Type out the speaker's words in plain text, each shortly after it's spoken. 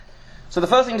So the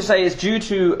first thing to say is, due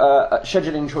to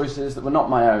scheduling choices that were not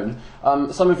my own,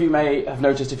 some of you may have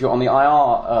noticed, if you're on the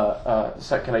IR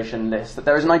circulation list, that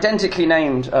there is an identically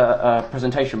named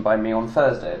presentation by me on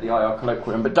Thursday at the IR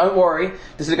colloquium. But don't worry,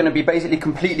 this is going to be basically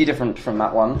completely different from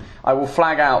that one. I will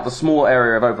flag out the small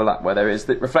area of overlap where there is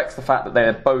that reflects the fact that they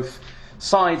are both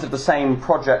sides of the same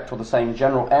project or the same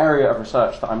general area of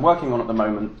research that I'm working on at the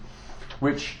moment,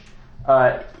 which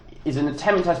is an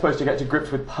attempt, I suppose, to get to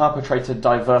grips with perpetrator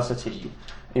diversity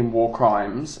in war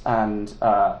crimes and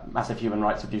massive human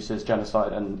rights abuses,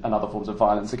 genocide, and other forms of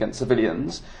violence against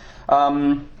civilians.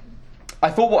 I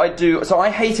thought what I'd do... So I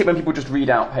hate it when people just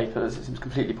read out papers. It seems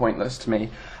completely pointless to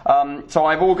me. So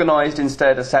I've organised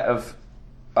instead a set of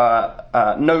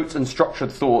notes and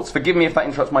structured thoughts. Forgive me if that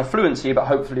interrupts my fluency, but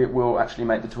hopefully it will actually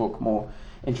make the talk more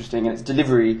interesting in its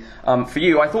delivery for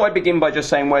you. I thought I'd begin by just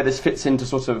saying where this fits into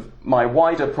sort of my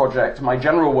wider project. My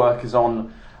general work is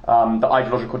on the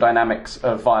ideological dynamics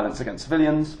of violence against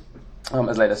civilians,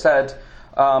 as Leila said,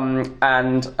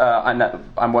 and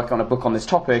I'm working on a book on this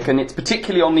topic, and it's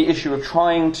particularly on the issue of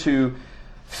trying to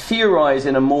theorise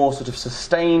in a more sort of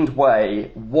sustained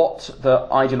way what the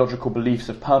ideological beliefs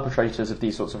of perpetrators of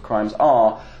these sorts of crimes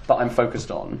are that I'm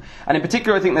focused on. And in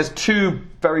particular, I think there's two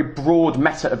very broad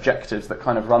meta-objectives that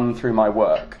kind of run through my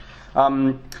work.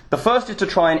 The first is to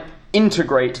try and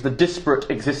integrate the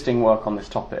disparate existing work on this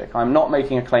topic. I'm not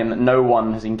making a claim that no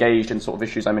one has engaged in sort of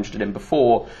issues I'm interested in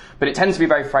before, but it tends to be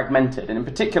very fragmented. And in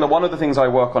particular, one of the things I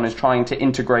work on is trying to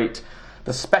integrate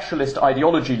the specialist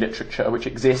ideology literature, which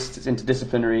exists, it's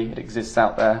interdisciplinary, it exists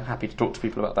out there, happy to talk to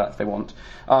people about that if they want,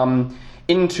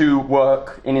 into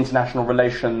work in international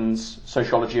relations,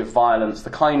 sociology of violence, the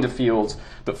kind of fields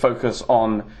that focus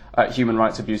on human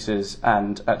rights abuses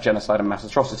and genocide and mass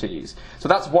atrocities. So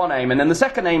that's one aim. And then the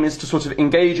second aim is to sort of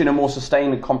engage in a more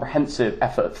sustained and comprehensive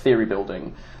effort at theory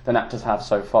building than ACTAs have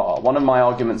so far. One of my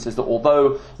arguments is that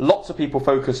although lots of people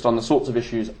focused on the sorts of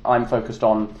issues I'm focused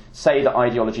on say that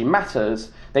ideology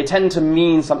matters, they tend to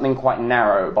mean something quite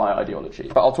narrow by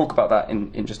ideology. But I'll talk about that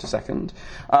in just a second.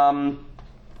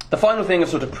 The final thing, a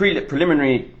sort of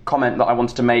preliminary comment that I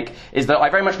wanted to make, is that I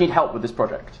very much need help with this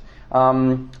project.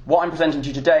 What I'm presenting to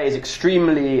you today is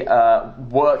extremely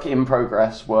work in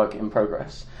progress.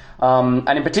 And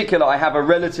in particular, I have a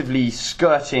relatively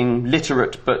skirting,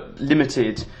 literate but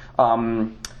limited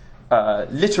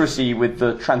literacy with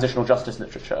the transitional justice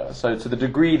literature. So to the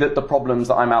degree that the problems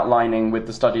that I'm outlining with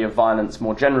the study of violence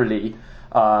more generally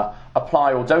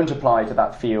apply or don't apply to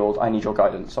that field, I need your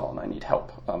guidance on. I need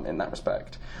help in that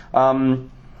respect. So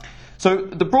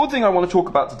the broad thing I want to talk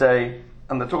about today,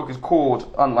 and the talk is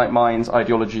called Unlike Minds,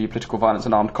 Ideology, Political Violence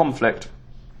and Armed Conflict,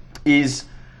 is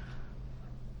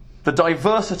the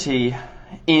diversity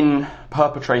in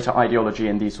perpetrator ideology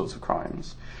in these sorts of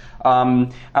crimes.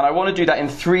 And I want to do that in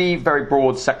three very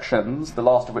broad sections, the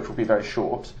last of which will be very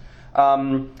short.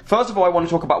 First of all, I want to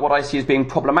talk about what I see as being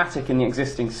problematic in the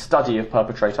existing study of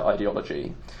perpetrator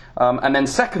ideology. And then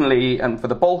secondly, and for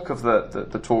the bulk of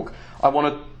the talk, I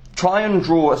want to try and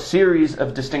draw a series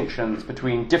of distinctions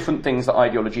between different things that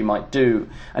ideology might do,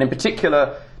 and in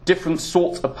particular, different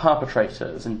sorts of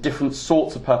perpetrators and different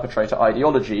sorts of perpetrator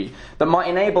ideology that might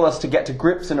enable us to get to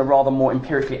grips in a rather more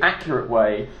empirically accurate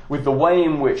way with the way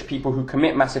in which people who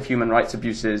commit massive human rights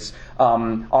abuses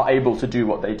are able to do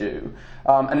what they do.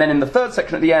 And then in the third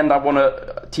section at the end, I want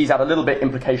to tease out a little bit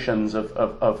implications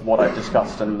of what I've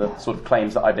discussed and the sort of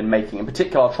claims that I've been making. In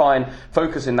particular, I'll try and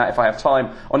focus in that, if I have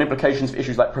time, on implications for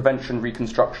issues like prevention,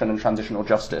 reconstruction, and transitional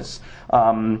justice.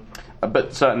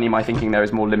 But certainly my thinking there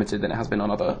is more limited than it has been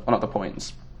on other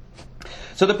points.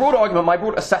 So the broad argument, my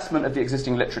broad assessment of the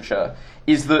existing literature,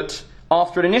 is that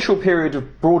after an initial period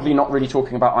of broadly not really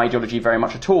talking about ideology very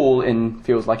much at all in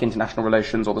fields like international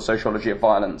relations or the sociology of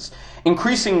violence,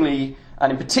 increasingly,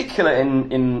 and in particular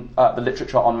in the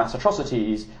literature on mass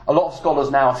atrocities, a lot of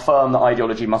scholars now affirm that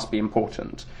ideology must be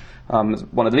important.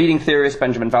 One of the leading theorists,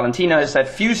 Benjamin Valentino, has said,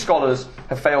 few scholars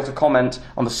have failed to comment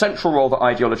on the central role that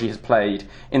ideology has played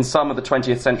in some of the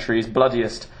 20th century's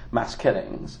bloodiest mass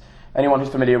killings. Anyone who's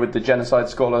familiar with the genocide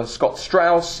scholar Scott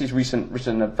Strauss, he's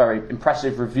written a very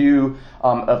impressive review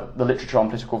of the literature on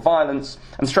political violence,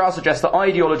 and Strauss suggests that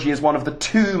ideology is one of the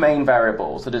two main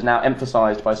variables that is now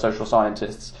emphasized by social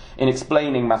scientists in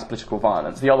explaining mass political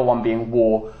violence, the other one being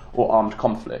war or armed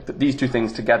conflict, that these two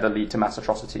things together lead to mass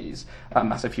atrocities and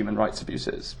massive human rights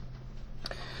abuses.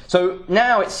 So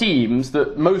now it seems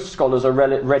that most scholars are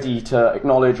ready to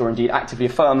acknowledge or indeed actively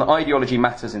affirm that ideology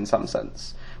matters in some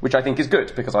sense, which I think is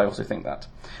good, because I also think that.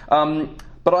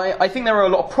 But I think there are a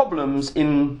lot of problems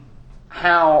in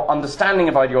how understanding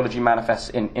of ideology manifests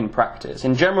in practice.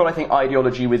 In general, I think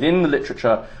ideology within the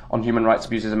literature on human rights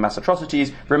abuses and mass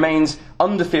atrocities remains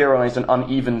under-theorized and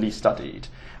unevenly studied.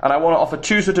 And I want to offer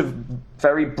two sort of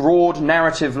very broad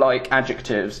narrative-like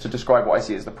adjectives to describe what I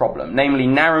see as the problem, namely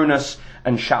narrowness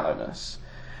and shallowness.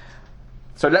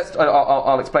 So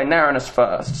I'll explain narrowness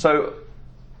first. So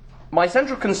my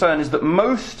central concern is that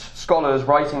most scholars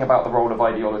writing about the role of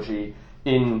ideology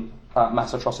in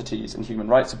mass atrocities and human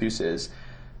rights abuses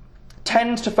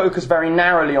tend to focus very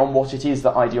narrowly on what it is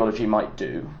that ideology might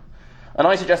do. And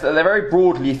I suggest that there are very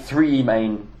broadly three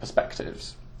main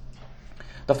perspectives.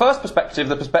 The first perspective,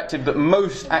 the perspective that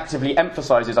most actively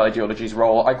emphasizes ideology's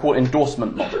role, I call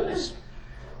endorsement models.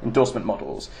 Endorsement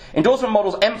models. Endorsement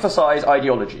models emphasize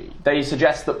ideology. They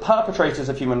suggest that perpetrators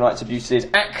of human rights abuses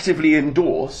actively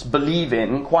endorse, believe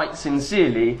in, quite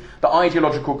sincerely, the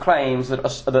ideological claims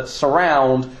that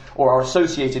surround or are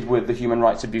associated with the human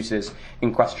rights abuses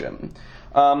in question.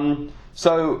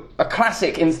 So a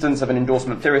classic instance of an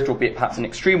endorsement theorist, albeit perhaps an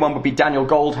extreme one, would be Daniel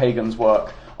Goldhagen's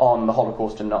work on the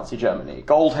Holocaust in Nazi Germany.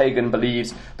 Goldhagen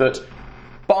believes that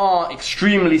bar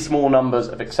extremely small numbers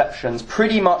of exceptions,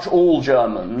 pretty much all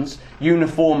Germans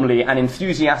uniformly and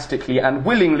enthusiastically and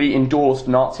willingly endorsed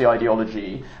Nazi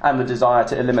ideology and the desire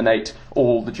to eliminate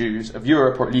all the Jews of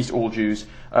Europe, or at least all Jews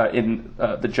in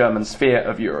the German sphere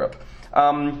of Europe.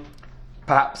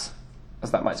 Perhaps, as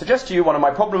that might suggest to you, one of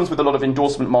my problems with a lot of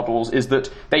endorsement models is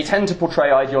that they tend to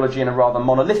portray ideology in a rather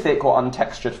monolithic or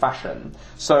untextured fashion.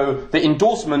 So the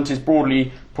endorsement is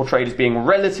broadly portrayed as being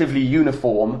relatively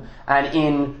uniform and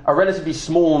in a relatively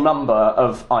small number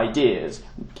of ideas,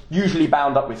 usually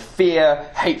bound up with fear,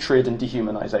 hatred, and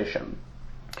dehumanization.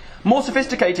 More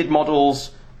sophisticated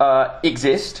models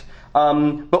exist,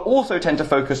 but also tend to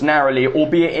focus narrowly,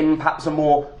 albeit in perhaps a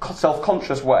more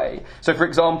self-conscious way. So, for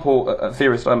example, a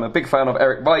theorist I'm a big fan of,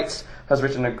 Eric Weitz, has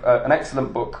written an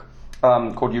excellent book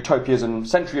called Utopias and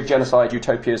Century of Genocide,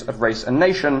 Utopias of Race and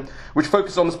Nation, which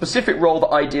focuses on the specific role that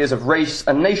ideas of race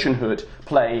and nationhood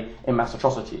play in mass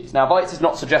atrocities. Now, Weitz is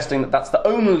not suggesting that that's the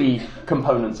only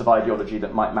components of ideology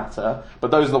that might matter, but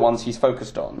those are the ones he's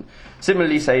focused on.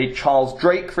 Similarly, say, Charles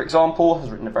Drake, for example, has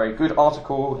written a very good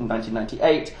article in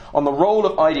 1998 on the role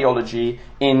of ideology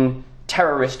in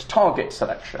terrorist target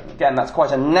selection. Again, that's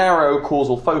quite a narrow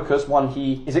causal focus, one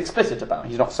he is explicit about.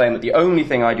 He's not saying that the only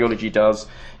thing ideology does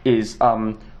is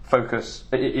provide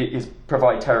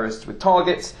terrorists with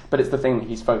targets, but it's the thing that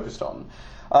he's focused on.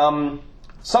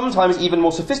 Sometimes even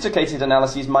more sophisticated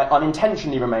analyses might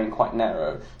unintentionally remain quite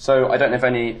narrow. So I don't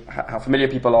know how familiar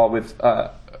people are with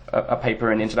a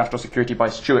paper in International Security by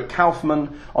Stuart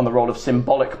Kauffman on the role of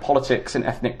symbolic politics in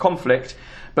ethnic conflict.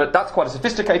 But that's quite a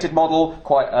sophisticated model,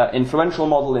 quite an influential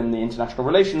model in the international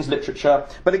relations literature,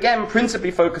 but again principally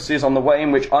focuses on the way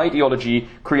in which ideology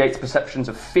creates perceptions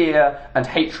of fear and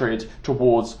hatred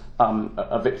towards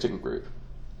a victim group.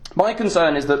 My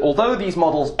concern is that although these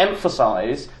models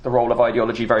emphasize the role of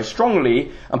ideology very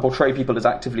strongly and portray people as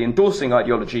actively endorsing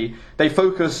ideology, they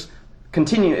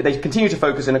continue to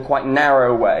focus in a quite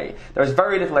narrow way. There is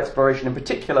very little exploration in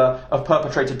particular of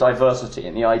perpetrator diversity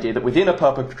and the idea that within a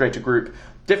perpetrator group,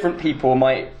 different people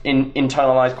might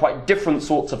internalize quite different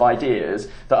sorts of ideas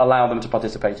that allow them to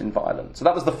participate in violence. So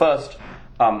that was the first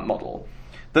model.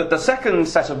 The second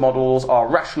set of models are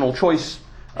rational choice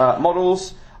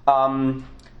models,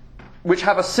 which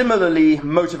have a similarly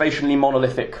motivationally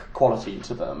monolithic quality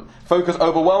to them, focus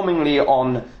overwhelmingly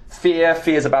on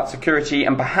fears about security,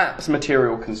 and perhaps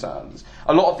material concerns.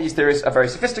 A lot of these theorists are very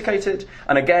sophisticated,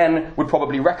 and again, would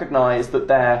probably recognize that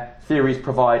their theories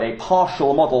provide a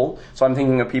partial model. So I'm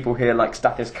thinking of people here like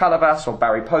Stathis Kalavas, or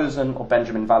Barry Posen, or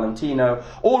Benjamin Valentino,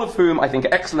 all of whom I think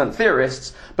are excellent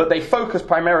theorists, but they focus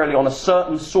primarily on a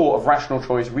certain sort of rational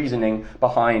choice reasoning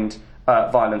behind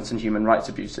violence and human rights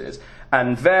abuses,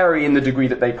 and vary in the degree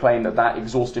that they claim that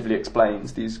exhaustively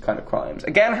explains these kind of crimes.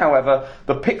 Again, however,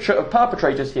 the picture of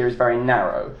perpetrators here is very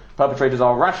narrow. Perpetrators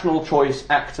are rational choice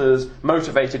actors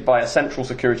motivated by a central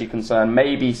security concern,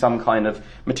 maybe some kind of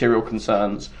material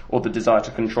concerns, or the desire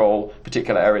to control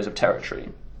particular areas of territory.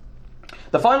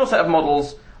 The final set of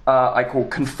models I call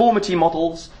conformity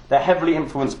models. They're heavily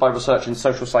influenced by research in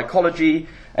social psychology.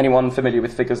 Anyone familiar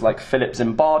with figures like Philip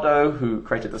Zimbardo, who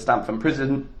created the Stanford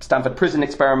prison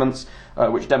experiments,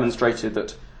 which demonstrated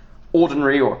that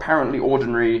ordinary or apparently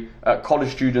ordinary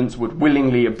college students would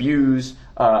willingly abuse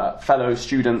fellow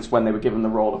students when they were given the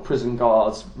role of prison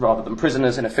guards rather than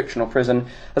prisoners in a fictional prison,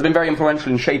 has been very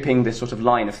influential in shaping this sort of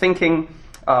line of thinking.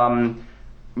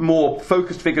 more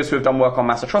focused figures who have done work on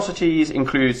mass atrocities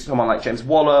include someone like James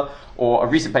Waller, or a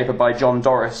recent paper by John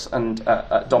Doris and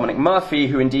Dominic Murphy,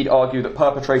 who indeed argue that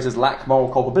perpetrators lack moral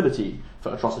culpability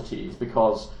for atrocities,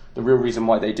 because the real reason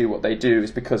why they do what they do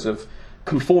is because of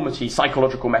conformity,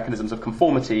 psychological mechanisms of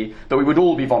conformity that we would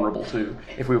all be vulnerable to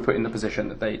if we were put in the position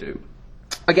that they do.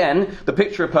 Again, the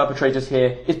picture of perpetrators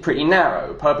here is pretty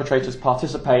narrow. Perpetrators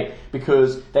participate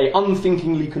because they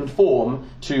unthinkingly conform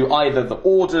to either the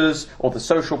orders or the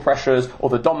social pressures or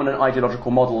the dominant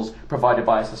ideological models provided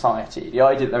by a society. The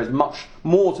idea that there is much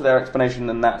more to their explanation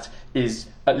than that is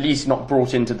at least not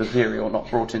brought into the theory or not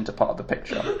brought into part of the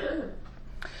picture.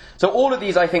 So all of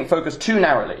these, I think, focus too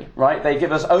narrowly, right? They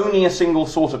give us only a single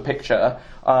sort of picture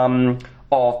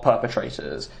of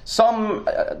perpetrators.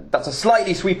 That's a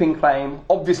slightly sweeping claim.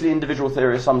 Obviously, individual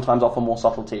theories sometimes offer more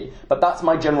subtlety, but that's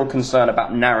my general concern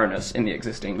about narrowness in the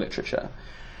existing literature.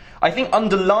 I think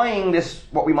underlying this,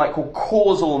 what we might call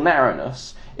causal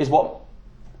narrowness, is what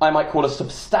I might call a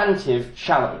substantive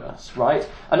shallowness, right?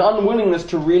 An unwillingness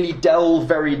to really delve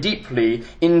very deeply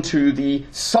into the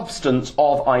substance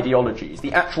of ideologies,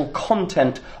 the actual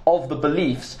content of the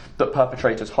beliefs that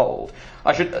perpetrators hold.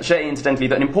 I should say, incidentally,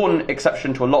 that an important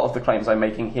exception to a lot of the claims I'm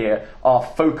making here are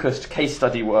focused case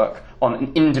study work on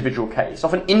an individual case.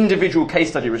 Often individual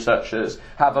case study researchers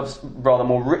have a rather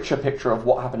more richer picture of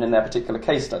what happened in their particular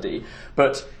case study,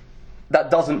 but that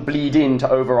doesn't bleed into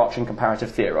overarching comparative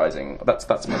theorizing.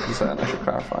 That's my concern, I should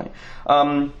clarify.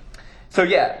 So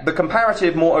yeah, the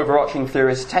comparative, more overarching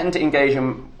theorists tend to engage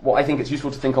in what I think it's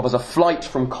useful to think of as a flight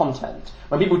from content.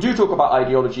 When people do talk about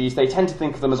ideologies, they tend to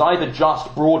think of them as either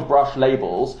just broad brush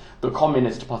labels, the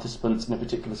communist participants in a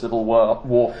particular civil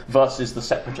war versus the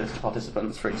separatist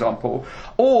participants, for example,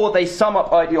 or they sum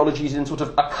up ideologies in sort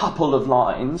of a couple of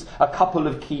lines, a couple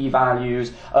of key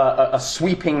values, a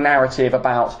sweeping narrative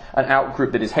about an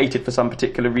outgroup that is hated for some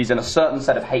particular reason, a certain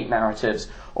set of hate narratives,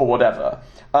 or whatever.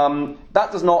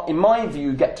 That does not, in my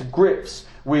view, get to grips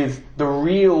with the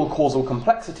real causal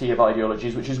complexity of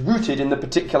ideologies, which is rooted in the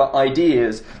particular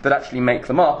ideas that actually make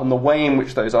them up and the way in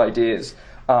which those ideas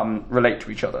relate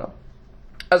to each other.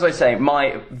 As I say,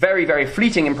 my very, very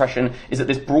fleeting impression is that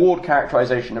this broad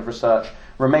characterization of research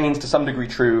remains to some degree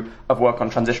true of work on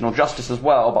transitional justice as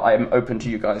well, but I am open to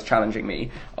you guys challenging me,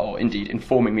 or indeed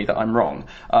informing me that I'm wrong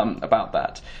about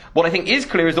that. What I think is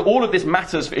clear is that all of this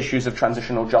matters for issues of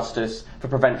transitional justice, for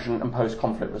prevention and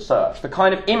post-conflict research. The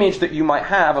kind of image that you might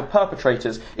have of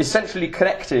perpetrators is essentially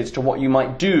connected to what you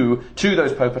might do to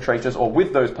those perpetrators or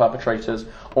with those perpetrators,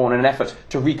 or in an effort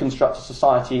to reconstruct a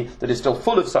society that is still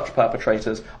full of such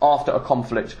perpetrators after a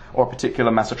conflict or a particular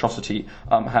mass atrocity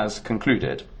has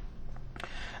concluded.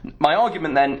 My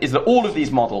argument then is that all of these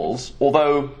models,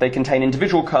 although they contain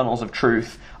individual kernels of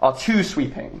truth, are too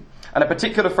sweeping. And a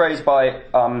particular phrase by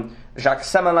Jacques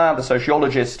Semelin, the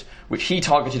sociologist, which he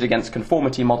targeted against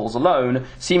conformity models alone,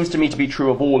 seems to me to be true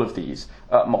of all of these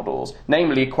models.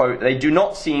 Namely, quote, they do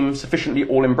not seem sufficiently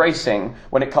all-embracing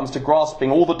when it comes to grasping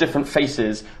all the different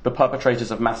faces the perpetrators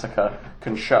of massacre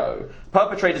can show.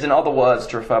 Perpetrators, in other words,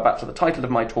 to refer back to the title of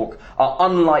my talk, are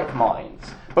unlike minds,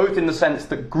 both in the sense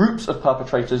that groups of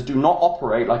perpetrators do not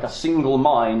operate like a single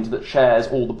mind that shares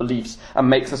all the beliefs and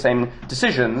makes the same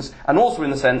decisions, and also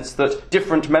in the sense that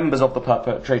different members of the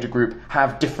perpetrator group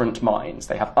have different minds.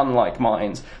 They have unlike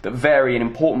minds that vary in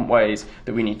important ways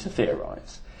that we need to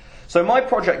theorize. So my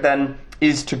project then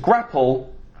is to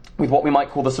grapple with what we might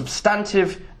call the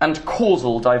substantive and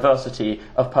causal diversity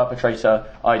of perpetrator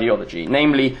ideology,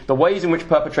 namely the ways in which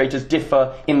perpetrators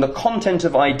differ in the content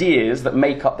of ideas that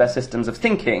make up their systems of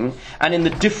thinking, and in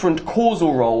the different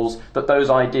causal roles that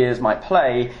those ideas might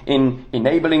play in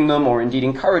enabling them or indeed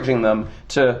encouraging them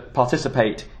to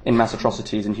participate in mass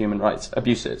atrocities and human rights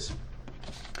abuses.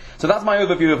 So that's my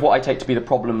overview of what I take to be the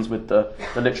problems with the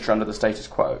literature under the status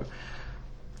quo.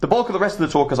 The bulk of the rest of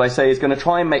the talk, as I say, is going to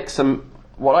try and make some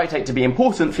what I take to be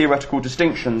important theoretical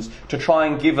distinctions to try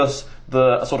and give us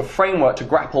a sort of framework to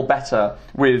grapple better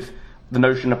with the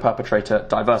notion of perpetrator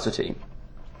diversity.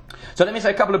 So let me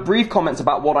say a couple of brief comments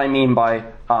about what I mean by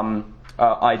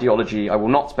ideology. I will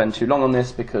not spend too long on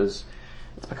this because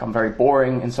it's become very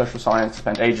boring in social science to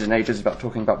spend ages and ages about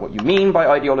talking about what you mean by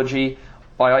ideology.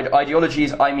 By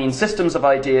ideologies, I mean systems of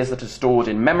ideas that are stored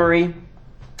in memory.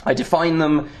 I define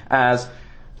them as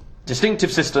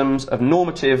distinctive systems of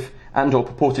normative and or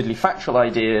purportedly factual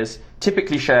ideas,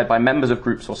 typically shared by members of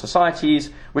groups or societies,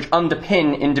 which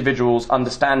underpin individuals'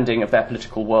 understanding of their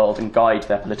political world and guide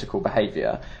their political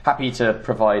behaviour. Happy to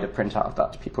provide a printout of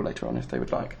that to people later on if they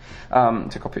would like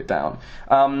to copy it down.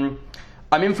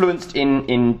 I'm influenced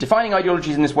in defining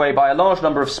ideologies in this way by a large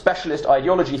number of specialist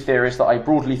ideology theorists that I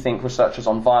broadly think researchers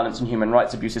on violence and human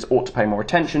rights abuses ought to pay more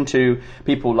attention to.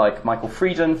 People like Michael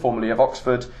Frieden, formerly of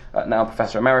Oxford, now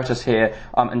Professor Emeritus here,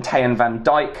 and Teun van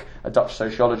Dijk, a Dutch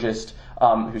sociologist,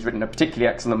 who's written a particularly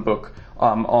excellent book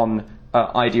on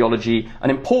ideology. An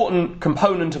important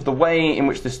component of the way in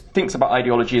which this thinks about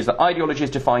ideology is that ideology is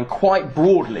defined quite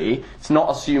broadly. It's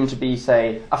not assumed to be,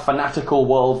 say, a fanatical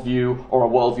worldview or a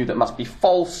worldview that must be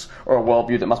false or a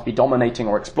worldview that must be dominating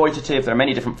or exploitative. There are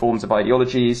many different forms of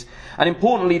ideologies. And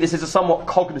importantly, this is a somewhat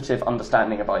cognitive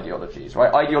understanding of ideologies,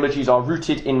 right? Ideologies are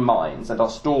rooted in minds and are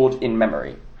stored in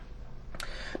memory.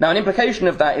 Now, an implication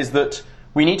of that is that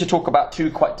we need to talk about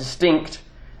two quite distinct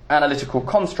analytical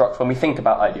constructs when we think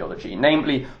about ideology,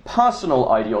 namely personal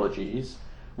ideologies,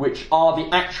 which are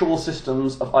the actual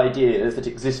systems of ideas that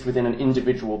exist within an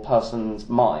individual person's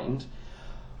mind,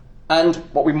 and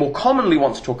what we more commonly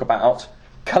want to talk about,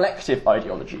 collective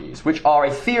ideologies, which are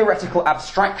a theoretical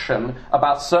abstraction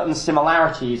about certain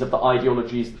similarities of the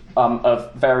ideologies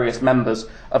of various members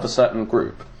of a certain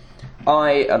group.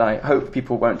 And I hope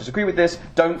people won't disagree with this,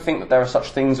 don't think that there are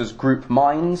such things as group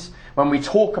minds. When we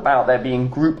talk about there being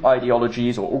group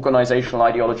ideologies or organizational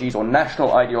ideologies or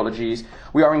national ideologies,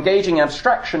 we are engaging in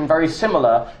abstraction very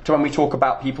similar to when we talk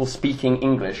about people speaking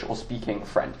English or speaking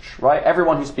French, right?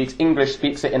 Everyone who speaks English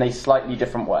speaks it in a slightly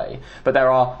different way. But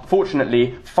there are,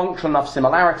 fortunately, functional enough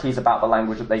similarities about the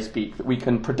language that they speak that we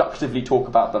can productively talk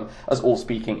about them as all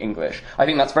speaking English. I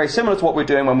think that's very similar to what we're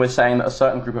doing when we're saying that a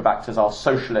certain group of actors are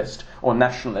socialist or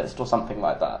nationalist or something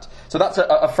like that. So that's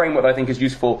a framework that I think is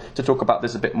useful to talk about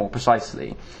this a bit more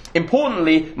precisely.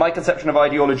 Importantly, my conception of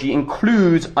ideology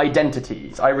includes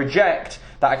identities. I reject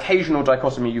that occasional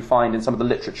dichotomy you find in some of the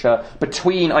literature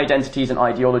between identities and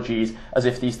ideologies as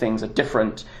if these things are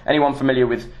different. Anyone familiar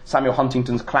with Samuel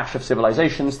Huntington's Clash of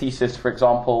Civilizations thesis, for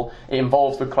example, it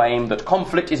involves the claim that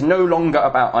conflict is no longer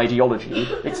about ideology,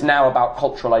 it's now about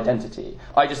cultural identity.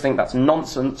 I just think that's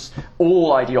nonsense.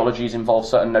 All ideologies involve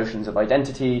certain notions of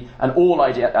identity, and all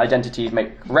identities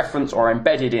make reference or are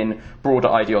embedded in broader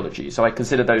ideologies. So I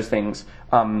consider those things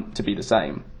to be the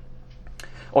same.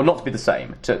 Or not to be the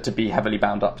same, to be heavily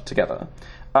bound up together.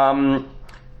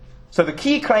 So the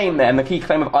key claim then, the key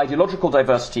claim of ideological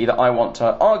diversity that I want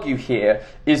to argue here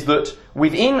is that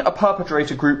within a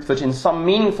perpetrator group that in some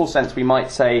meaningful sense we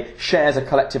might say shares a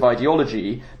collective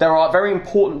ideology, there are very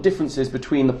important differences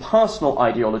between the personal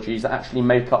ideologies that actually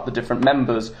make up the different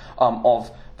members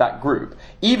of that group.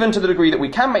 Even to the degree that we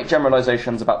can make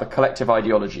generalizations about the collective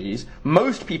ideologies,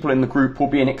 most people in the group will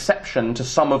be an exception to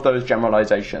some of those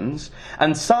generalizations,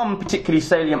 and some particularly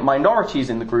salient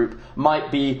minorities in the group might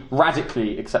be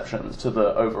radically exceptions to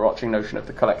the overarching notion of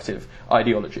the collective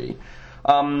ideology.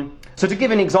 So to give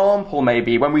an example,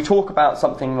 maybe, when we talk about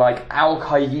something like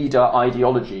Al-Qaeda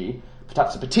ideology,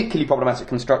 perhaps a particularly problematic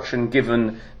construction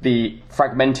given the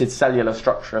fragmented cellular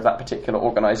structure of that particular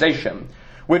organization,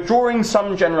 we're drawing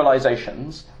some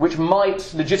generalizations which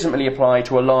might legitimately apply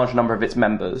to a large number of its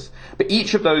members, but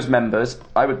each of those members,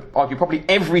 I would argue probably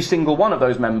every single one of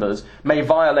those members, may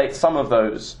violate some of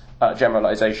those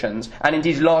generalizations, and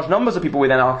indeed large numbers of people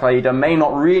within Al-Qaeda may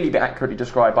not really be accurately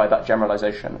described by that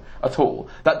generalization at all.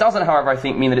 That doesn't, however, I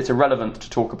think mean that it's irrelevant to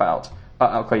talk about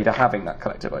Al-Qaeda having that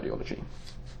collective ideology.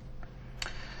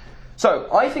 So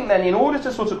I think then in order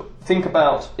to sort of think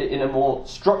about it in a more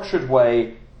structured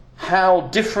way how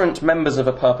different members of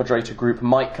a perpetrator group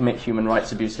might commit human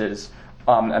rights abuses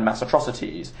and mass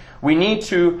atrocities, we need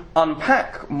to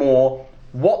unpack more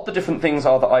what the different things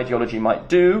are that ideology might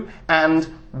do and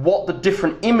what the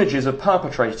different images of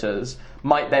perpetrators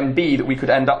might then be that we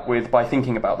could end up with by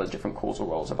thinking about those different causal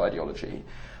roles of ideology.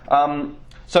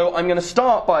 So I'm going to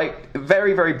start by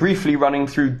very, very briefly running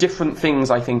through different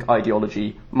things I think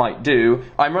ideology might do.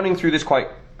 I'm running through this quite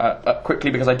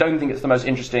quickly because I don't think it's the most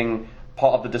interesting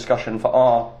part of the discussion for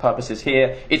our purposes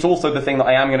here. It's also the thing that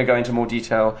I am going to go into more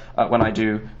detail when I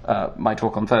do my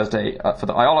talk on Thursday for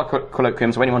the IOLA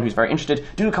colloquium, so anyone who's very interested,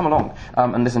 do come along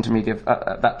and listen to me give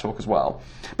that talk as well.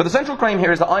 But the central claim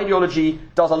here is that ideology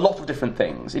does a lot of different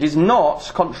things. It is not,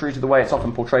 contrary to the way it's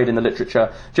often portrayed in the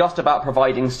literature, just about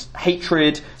providing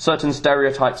hatred, certain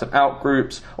stereotypes of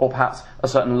outgroups, or perhaps a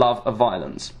certain love of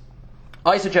violence.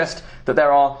 I suggest that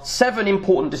there are 7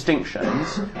 important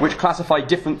distinctions which classify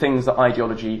different things that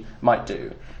ideology might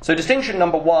do. So distinction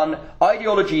number 1,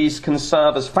 ideologies can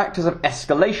serve as factors of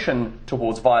escalation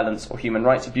towards violence or human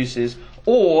rights abuses,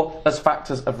 or as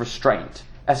factors of restraint,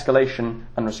 escalation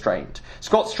and restraint.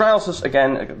 Scott Strauss is,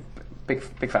 again,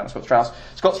 big fan of Scott Strauss.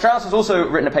 Scott Strauss has also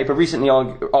written a paper recently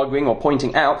arguing or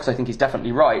pointing out, because I think he's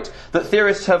definitely right, that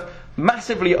theorists have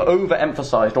massively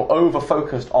overemphasized or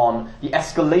over-focused on the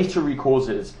escalatory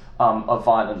causes of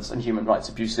violence and human rights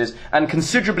abuses, and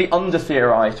considerably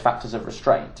under-theorized factors of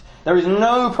restraint. There is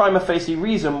no prima facie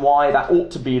reason why that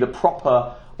ought to be the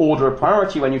proper order of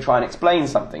priority when you try and explain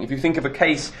something. If you think of a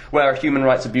case where a human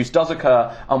rights abuse does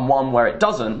occur and one where it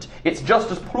doesn't, it's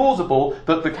just as plausible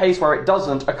that the case where it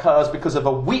doesn't occurs because of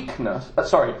a weakness,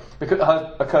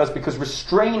 occurs because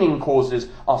restraining causes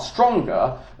are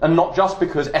stronger and not just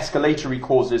because escalatory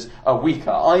causes are weaker.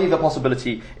 Either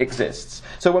possibility exists.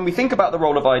 So when we think about the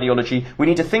role of ideology, we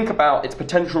need to think about its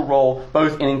potential role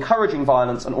both in encouraging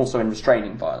violence and also in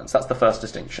restraining violence. That's the first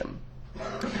distinction.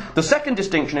 The second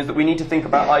distinction is that we need to think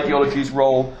about ideology's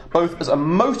role both as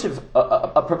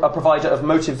a provider of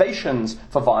motivations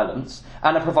for violence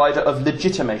and a provider of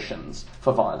legitimations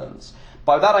for violence.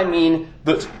 By that I mean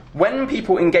that when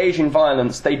people engage in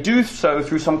violence, they do so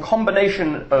through some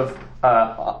combination of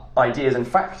ideas and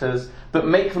factors that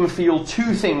make them feel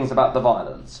two things about the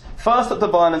violence. First, that the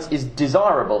violence is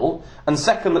desirable, and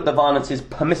second, that the violence is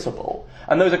permissible.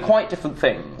 And those are quite different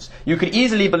things. You could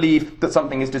easily believe that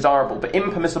something is desirable but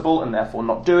impermissible and therefore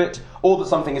not do it, or that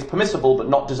something is permissible but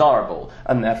not desirable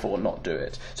and therefore not do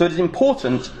it. So it is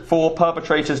important for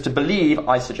perpetrators to believe,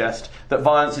 I suggest, that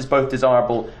violence is both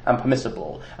desirable and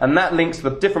permissible. And that links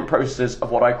with different processes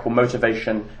of what I call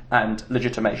motivation and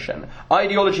legitimation.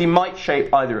 Ideology might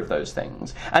shape either of those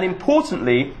things. And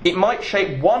importantly, it might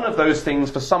shape one of those things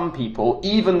for some people,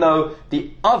 even though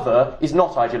the other is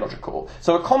not ideological.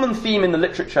 So a common theme in the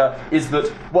literature is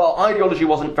that, well, ideology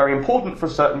wasn't very important for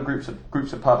certain groups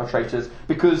of perpetrators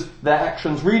because their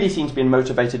actions really seem to be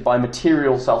motivated by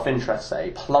material self-interest,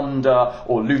 say, plunder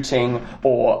or looting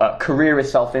or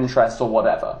careerist self-interest or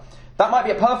whatever. That might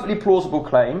be a perfectly plausible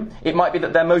claim. It might be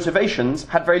that their motivations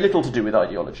had very little to do with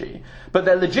ideology. But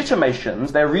their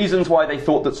legitimations, their reasons why they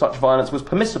thought that such violence was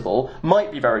permissible,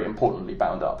 might be very importantly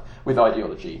bound up with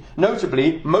ideology.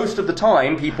 Notably, most of the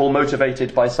time, people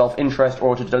motivated by self-interest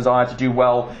or to desire to do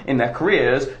well in their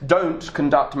careers don't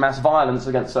conduct mass violence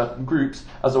against certain groups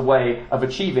as a way of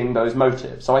achieving those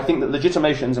motives. So I think that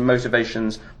legitimations and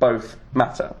motivations both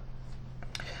matter.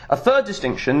 A third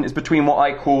distinction is between what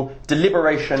I call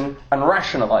deliberation and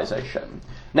rationalization.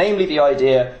 Namely, the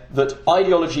idea that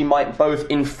ideology might both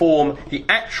inform the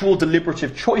actual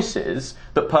deliberative choices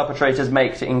that perpetrators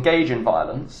make to engage in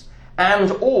violence,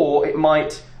 and or it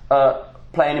might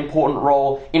play an important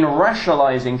role in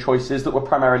rationalizing choices that were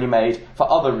primarily made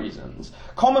for other reasons.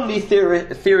 Commonly,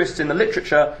 theorists in the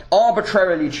literature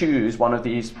arbitrarily choose one of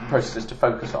these processes to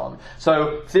focus on.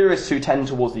 So theorists who tend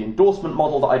towards the endorsement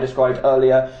model that I described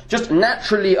earlier just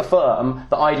naturally affirm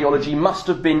that ideology must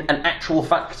have been an actual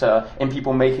factor in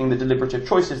people making the deliberative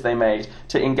choices they made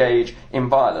to engage in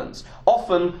violence.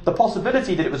 Often, the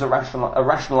possibility that it was a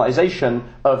rationalization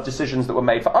of decisions that were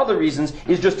made for other reasons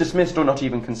is just dismissed or not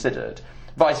even considered.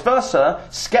 Vice versa,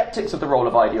 skeptics of the role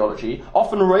of ideology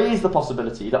often raise the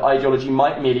possibility that ideology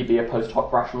might merely be a post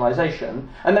hoc rationalization,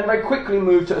 and then very quickly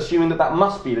move to assuming that that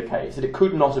must be the case, that it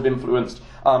could not have influenced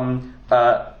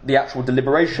the actual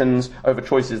deliberations over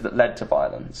choices that led to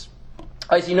violence.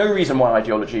 I see no reason why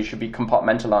ideology should be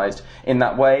compartmentalized in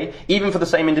that way. Even for the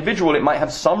same individual, it might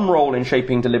have some role in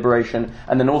shaping deliberation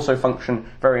and then also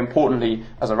function very importantly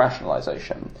as a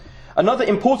rationalization. Another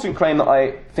important claim that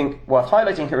I think worth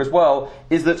highlighting here as well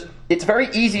is that it's very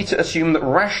easy to assume that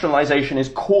rationalization is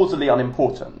causally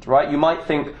unimportant, right? You might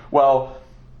think, well,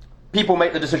 people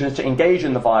make the decisions to engage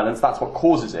in the violence, that's what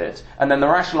causes it, and then the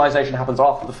rationalization happens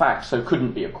after the fact, so it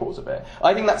couldn't be a cause of it.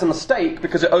 I think that's a mistake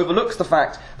because it overlooks the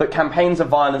fact that campaigns of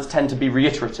violence tend to be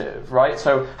reiterative, right?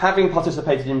 So having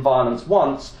participated in violence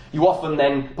once, you often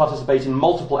then participate in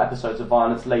multiple episodes of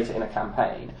violence later in a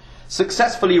campaign.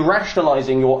 Successfully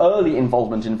rationalizing your early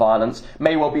involvement in violence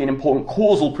may well be an important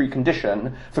causal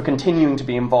precondition for continuing to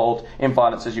be involved in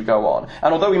violence as you go on.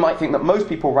 And although we might think that most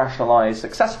people rationalize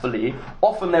successfully,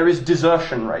 often there is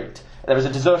desertion rate. There is a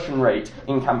desertion rate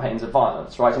in campaigns of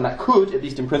violence, right? And that could, at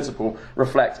least in principle,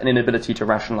 reflect an inability to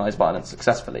rationalize violence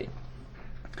successfully.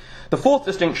 The fourth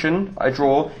distinction I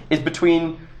draw is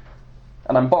between,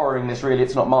 and I'm borrowing this really,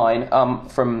 it's not mine,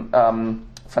 from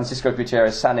Francisco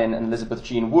Gutierrez Sanin and Elizabeth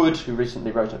Jean Wood, who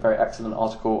recently wrote a very excellent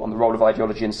article on the role of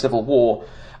ideology in civil war,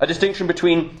 a distinction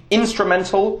between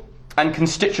instrumental and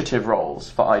constitutive roles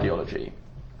for ideology.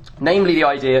 Namely, the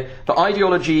idea that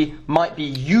ideology might be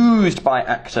used by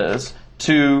actors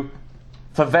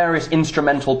for various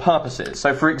instrumental purposes.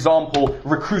 So, for example,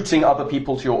 recruiting other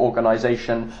people to your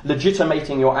organization,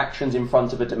 legitimating your actions in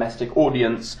front of a domestic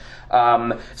audience,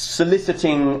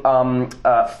 soliciting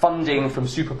funding from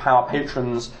superpower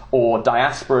patrons or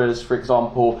diasporas, for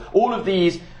example. All of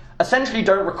these essentially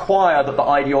don't require that the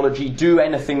ideology do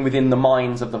anything within the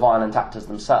minds of the violent actors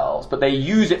themselves, but they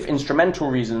use it for instrumental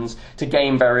reasons to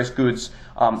gain various goods,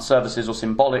 services or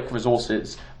symbolic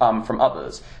resources from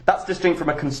others. That's distinct from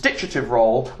a constitutive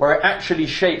role where it actually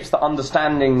shapes the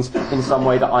understandings in some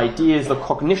way, the ideas, the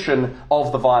cognition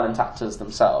of the violent actors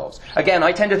themselves. Again,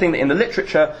 I tend to think that in the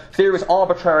literature, theorists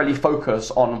arbitrarily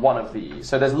focus on one of these.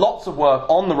 So there's lots of work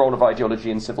on the role of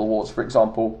ideology in civil wars, for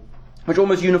example, which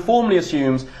almost uniformly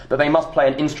assumes that they must play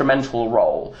an instrumental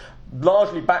role,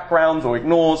 largely backgrounds or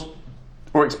ignores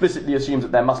or explicitly assumes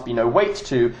that there must be no weight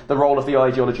to the role of the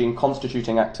ideology in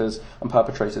constituting actors and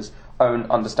perpetrators' own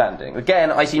understanding.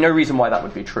 Again, I see no reason why that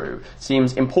would be true. It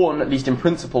seems important, at least in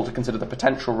principle, to consider the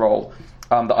potential role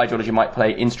that ideology might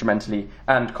play instrumentally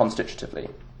and constitutively.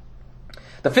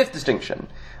 The fifth distinction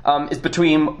is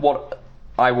between what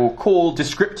I will call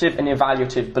descriptive and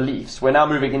evaluative beliefs. We're now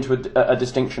moving into a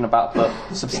distinction about the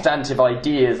substantive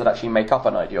ideas that actually make up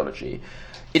an ideology.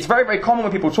 It's very, very common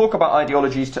when people talk about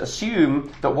ideologies to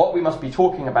assume that what we must be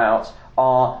talking about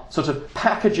are sort of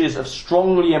packages of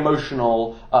strongly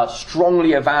emotional, strongly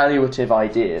evaluative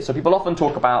ideas. So people often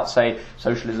talk about, say,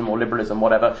 socialism or liberalism,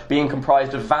 whatever, being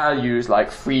comprised of values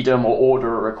like freedom or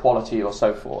order or equality or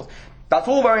so forth. That's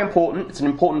all very important. It's an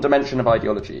important dimension of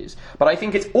ideologies. But I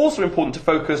think it's also important to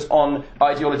focus on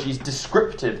ideology's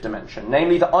descriptive dimension.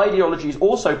 Namely, that ideologies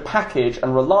also package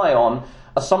and rely on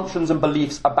assumptions and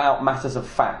beliefs about matters of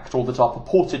fact, or that are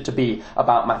purported to be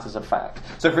about matters of fact.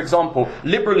 So, for example,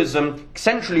 liberalism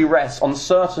centrally rests on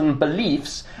certain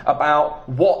beliefs about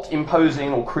what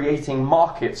imposing or creating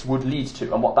markets would lead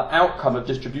to, and what the outcome of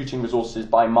distributing resources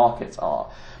by markets are.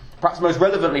 Perhaps most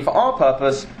relevantly for our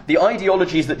purpose, the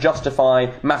ideologies that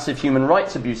justify massive human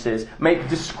rights abuses make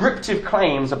descriptive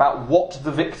claims about what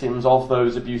the victims of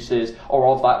those abuses or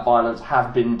of that violence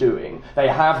have been doing. They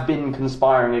have been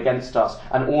conspiring against us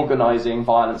and organising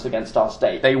violence against our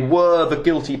state. They were the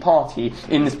guilty party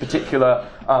in this particular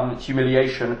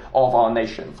humiliation of our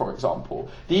nation, for example.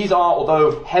 These are,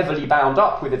 although heavily bound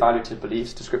up with evaluative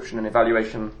beliefs, description and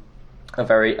evaluation are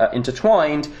very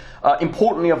intertwined,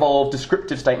 importantly evolve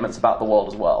descriptive statements about the world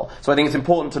as well. So I think it's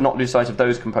important to not lose sight of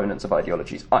those components of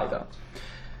ideologies either.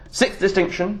 Sixth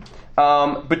distinction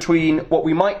between what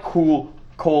we might call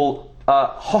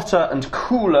hotter and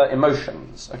cooler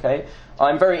emotions. Okay,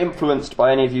 I'm very influenced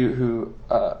by any of you who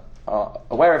are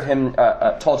aware of him,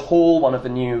 Todd Hall, one of the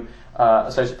new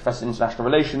associate professors in international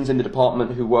relations in the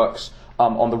department, who works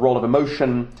on the role of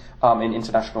emotion in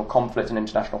international conflict and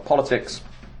international politics.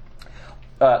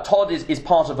 Todd is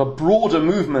part of a broader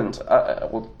movement,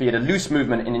 be it a loose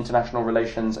movement in international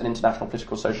relations and international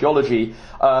political sociology,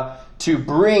 to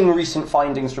bring recent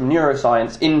findings from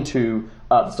neuroscience into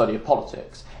the study of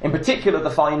politics. In particular, the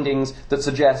findings that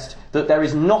suggest that there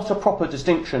is not a proper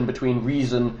distinction between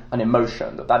reason and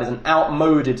emotion, that is an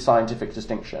outmoded scientific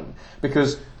distinction,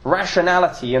 because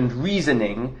rationality and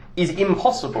reasoning is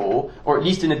impossible, or at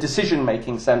least in a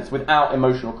decision-making sense, without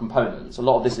emotional components. A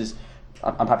lot of this is,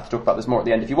 I'm happy to talk about this more at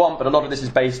the end if you want, but a lot of this is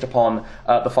based upon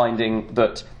the finding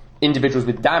that individuals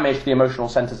with damage to the emotional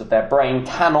centres of their brain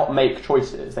cannot make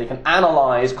choices. They can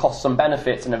analyse costs and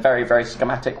benefits in a very, very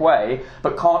schematic way,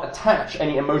 but can't attach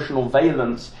any emotional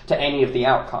valence to any of the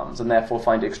outcomes, and therefore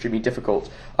find it extremely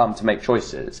difficult to make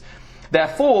choices.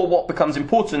 Therefore, what becomes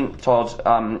important, Todd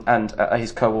and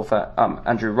his co-author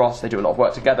Andrew Ross, they do a lot of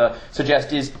work together,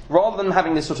 suggest is, rather than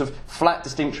having this sort of flat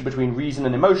distinction between reason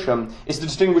and emotion, is to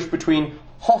distinguish between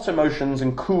hot emotions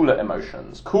and cooler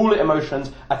emotions. Cooler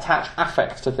emotions attach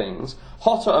affect to things.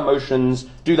 Hotter emotions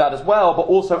do that as well, but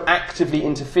also actively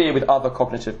interfere with other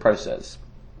cognitive processes.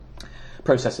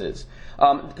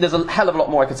 There's a hell of a lot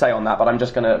more I could say on that, but I'm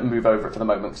just going to move over it for the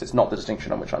moment because it's not the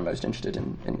distinction on which I'm most interested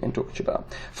in talking to you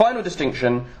about. Final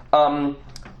distinction, a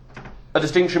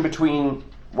distinction between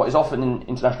what is often in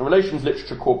international relations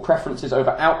literature called preferences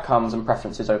over outcomes and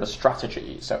preferences over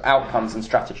strategies. So outcomes and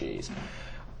strategies.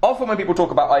 Often when people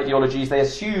talk about ideologies, they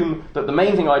assume that the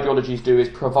main thing ideologies do is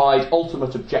provide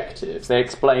ultimate objectives. They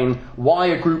explain why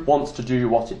a group wants to do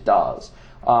what it does.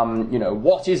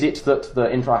 What is it that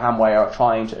the Intra-Hamwe are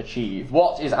trying to achieve?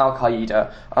 What is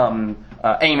Al-Qaeda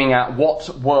aiming at? What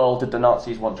world did the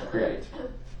Nazis want to create?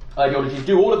 Ideologies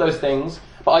do all of those things,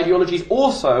 but ideologies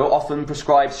also often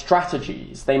prescribe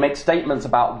strategies. They make statements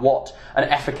about what an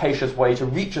efficacious way to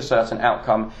reach a certain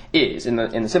outcome is. In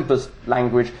the simplest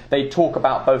language, they talk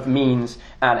about both means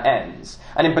and ends.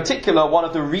 And in particular, one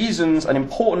of the reasons, an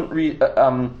important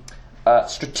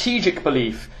strategic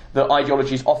belief that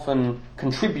ideologies often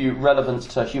contribute relevance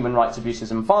to human rights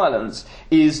abuses and violence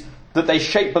is that they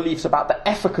shape beliefs about the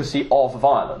efficacy of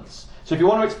violence. So if you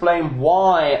want to explain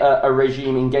why a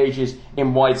regime engages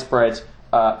in widespread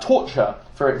torture,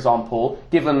 for example,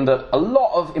 given that a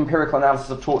lot of empirical analysis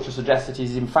of torture suggests that it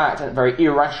is in fact a very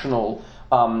irrational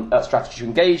strategy to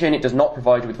engage in, it does not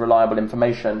provide you with reliable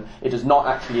information, it does not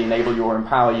actually enable you or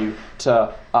empower you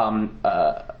to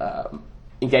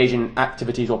engage in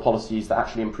activities or policies that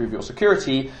actually improve your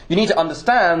security, you need to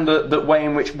understand the way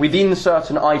in which within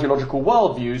certain ideological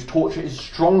worldviews torture is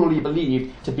strongly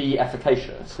believed to be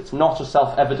efficacious. It's not a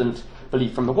self-evident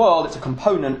belief from the world, it's a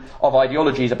component of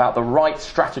ideologies about the right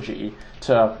strategy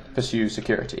to pursue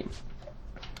security.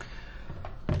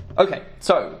 Okay,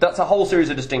 so that's a whole series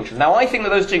of distinctions. Now, I think that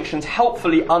those distinctions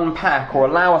helpfully unpack or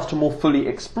allow us to more fully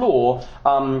explore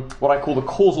what I call the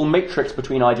causal matrix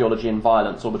between ideology and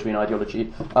violence, or between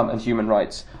ideology and human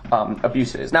rights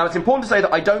abuses. Now, it's important to say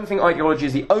that I don't think ideology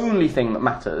is the only thing that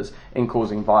matters in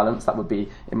causing violence. That would be,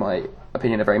 in my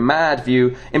opinion, a very mad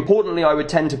view. Importantly, I would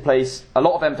tend to place a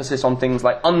lot of emphasis on things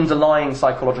like underlying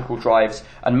psychological drives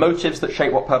and motives that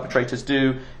shape what perpetrators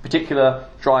do, in particular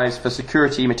drives for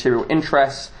security, material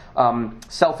interests,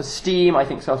 self-esteem. I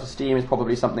think self-esteem is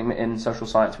probably something that in social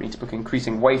science we need to put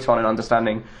increasing weight on in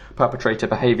understanding perpetrator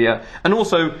behaviour, and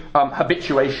also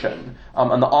habituation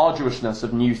and the arduousness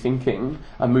of new thinking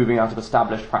and moving out of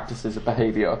established practices of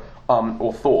behaviour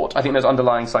or thought. I think those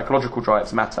underlying psychological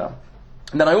drives matter.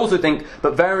 And then I also think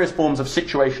that various forms of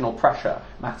situational pressure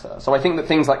matter. So I think that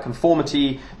things like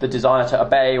conformity, the desire to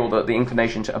obey, or the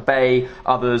inclination to obey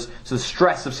others, so the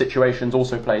stress of situations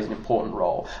also plays an important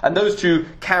role. And those two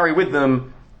carry with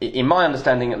them, in my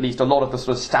understanding at least, a lot of the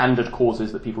sort of standard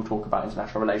causes that people talk about in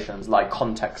international relations, like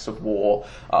contexts of war,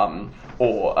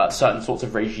 or certain sorts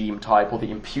of regime type, or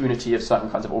the impunity of certain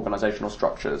kinds of organisational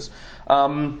structures. But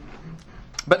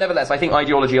nevertheless, I think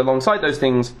ideology alongside those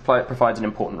things provides an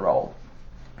important role.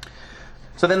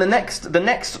 So then the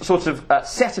next sort of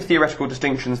set of theoretical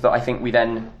distinctions that I think we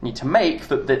then need to make,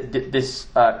 that this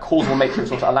causal matrix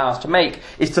sort of allows us to make,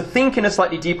 is to think in a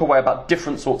slightly deeper way about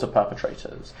different sorts of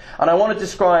perpetrators. And I want to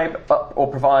describe or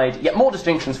provide yet more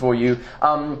distinctions for you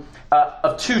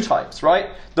of two types, right?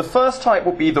 The first type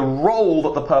will be the role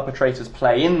that the perpetrators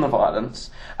play in the violence,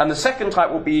 and the second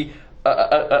type will be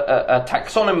a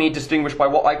taxonomy distinguished by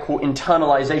what I call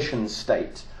internalization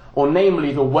state, or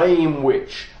namely the way in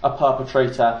which a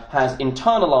perpetrator has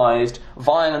internalized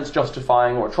violence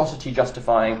justifying or atrocity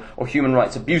justifying or human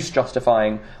rights abuse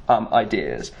justifying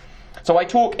ideas. So I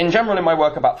talk in general in my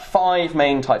work about 5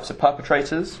 main types of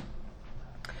perpetrators,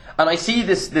 and I see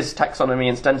this taxonomy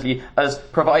incidentally as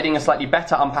providing a slightly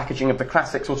better unpackaging of the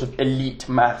classic sort of elite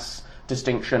mass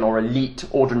distinction or elite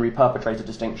ordinary perpetrator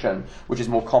distinction, which is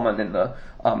more common in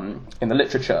the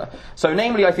literature. So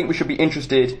namely, I think we should be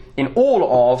interested in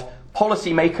all of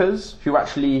policymakers who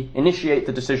actually initiate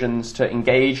the decisions to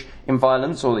engage in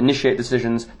violence or initiate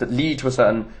decisions that lead to a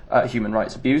certain human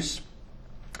rights abuse.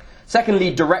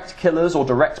 Secondly, direct killers or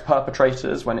direct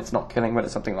perpetrators, when it's not killing, when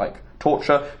it's something like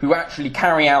torture, who actually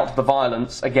carry out the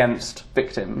violence against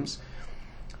victims.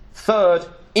 Third,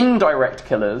 indirect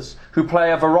killers who play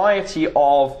a variety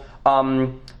of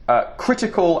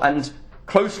critical and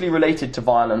closely related to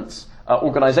violence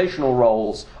organisational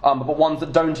roles, but ones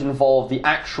that don't involve the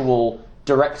actual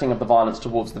directing of the violence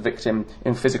towards the victim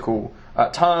in physical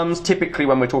terms. Typically,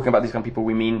 when we're talking about these kind of people,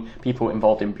 we mean people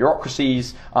involved in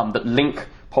bureaucracies that link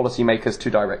policymakers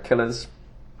to direct killers.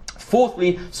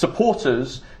 Fourthly,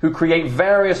 supporters who create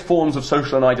various forms of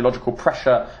social and ideological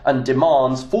pressure and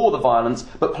demands for the violence,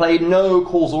 but play no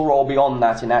causal role beyond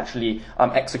that in actually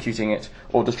executing it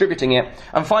or distributing it.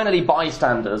 And finally,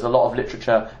 bystanders. A lot of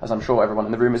literature, as I'm sure everyone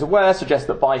in the room is aware, suggests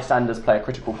that bystanders play a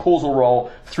critical causal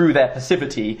role through their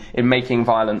passivity in making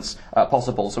violence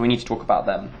possible. So we need to talk about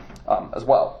them as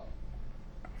well.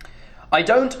 I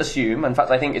don't assume, in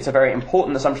fact I think it's a very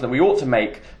important assumption that we ought to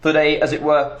make, that as it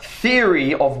were,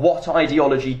 theory of what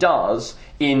ideology does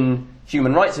in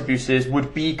human rights abuses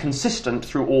would be consistent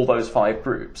through all those 5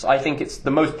 groups. I think it's the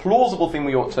most plausible thing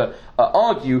we ought to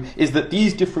argue is that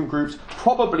these different groups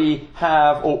probably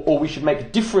have, or we should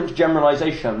make different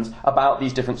generalizations about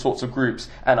these different sorts of groups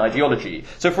and ideology.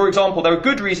 So, for example, there are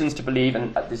good reasons to believe,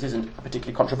 and this isn't a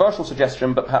particularly controversial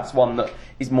suggestion, but perhaps one that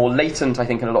is more latent, I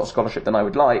think, in a lot of scholarship than I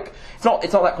would like. It's not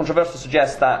that controversial to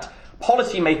suggest that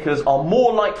policymakers are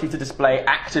more likely to display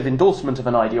active endorsement of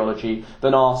an ideology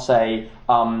than are, say,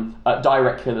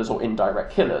 direct killers or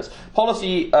indirect killers.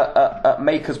 Policy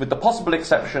makers, with the possible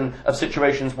exception of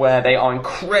situations where they are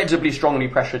incredibly strongly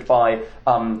pressured by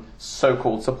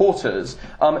so-called supporters,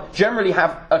 generally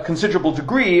have a considerable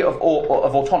degree of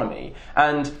autonomy.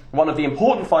 And one of the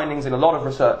important findings in a lot of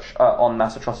research on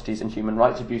mass atrocities and human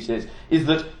rights abuses is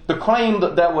that the claim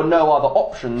that there were no other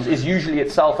options is usually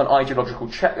itself an ideological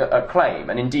claim,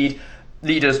 and indeed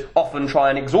leaders often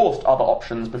try and exhaust other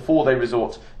options before they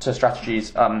resort to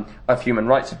strategies of human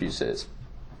rights abuses.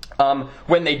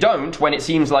 When they don't, when it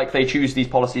seems like they choose these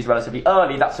policies relatively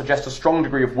early, that suggests a strong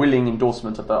degree of willing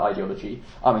endorsement of the ideology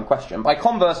in question. By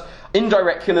converse,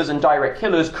 indirect killers and direct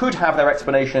killers could have their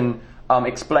explanation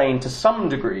explained to some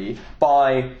degree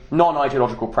by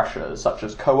non-ideological pressures, such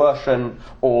as coercion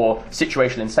or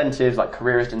situational incentives, like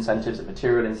careerist incentives and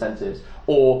material incentives,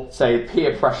 or, say,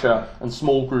 peer pressure and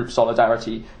small group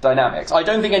solidarity dynamics. I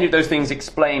don't think any of those things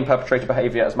explain perpetrator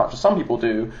behaviour as much as some people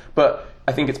do, but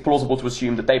I think it's plausible to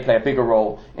assume that they play a bigger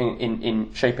role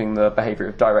in shaping the behaviour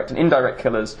of direct and indirect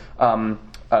killers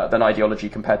than ideology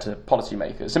compared to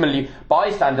policymakers. Similarly,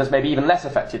 bystanders may be even less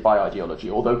affected by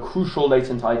ideology, although crucial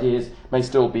latent ideas may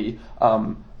still be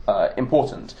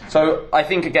important. So I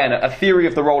think, again, a theory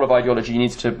of the role of ideology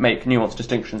needs to make nuanced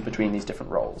distinctions between these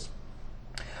different roles.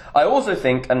 I also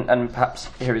think, and perhaps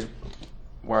here is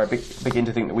where I begin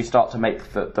to think that we start to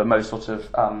make the most sort of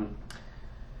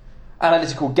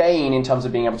analytical gain in terms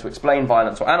of being able to explain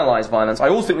violence or analyse violence, I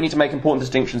also think we need to make important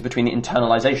distinctions between the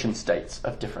internalisation states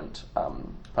of different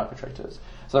perpetrators.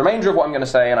 So the remainder of what I'm going to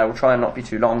say, and I will try and not be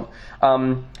too long,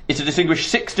 is to distinguish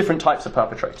 6 different types of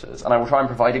perpetrators, and I will try and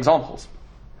provide examples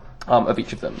of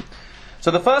each of them. So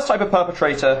the first type of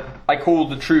perpetrator I call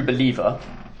the true believer.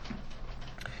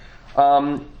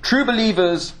 True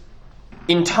believers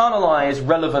internalise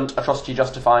relevant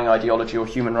atrocity-justifying ideology or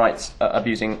human rights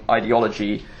abusing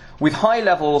ideology with high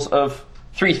levels of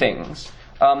 3 things.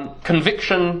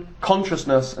 Conviction,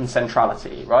 consciousness, and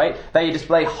centrality, right? They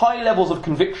display high levels of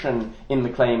conviction in the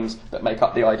claims that make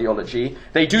up the ideology.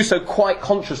 They do so quite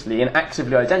consciously and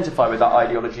actively identify with that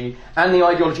ideology, and the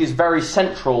ideology is very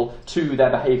central to their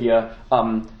behaviour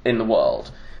in the world.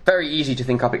 Very easy to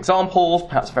think up examples,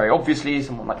 perhaps very obviously,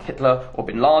 someone like Hitler or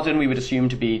Bin Laden we would assume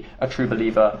to be a true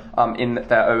believer in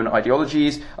their own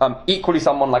ideologies. Equally,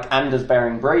 someone like Anders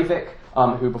Behring Breivik,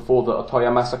 who before the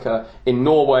Utøya massacre in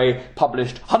Norway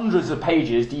published hundreds of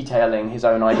pages detailing his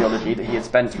own ideology that he had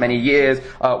spent many years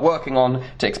working on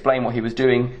to explain what he was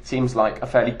doing, seems like a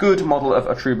fairly good model of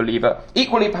a true believer.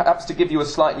 Equally, perhaps to give you a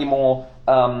slightly more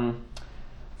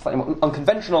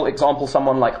unconventional example,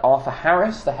 someone like Arthur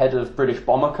Harris, the head of British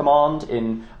Bomber Command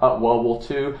in World War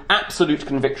II, absolute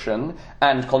conviction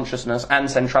and consciousness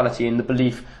and centrality in the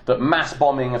belief that mass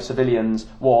bombing of civilians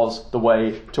was the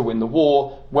way to win the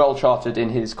war, well charted in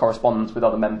his correspondence with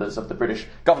other members of the British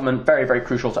government, very, very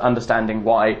crucial to understanding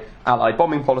why Allied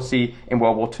bombing policy in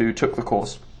World War II took the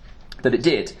course that it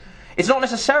did. It's not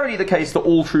necessarily the case that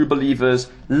all true believers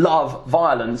love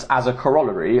violence as a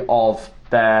corollary of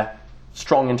their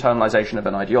strong internalisation of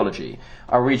an ideology.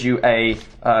 I'll read you a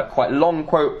quite long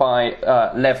quote by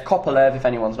Lev Kopelev. If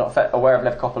anyone's not aware of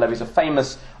Lev Kopelev, he's a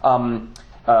famous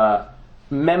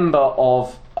member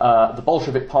of the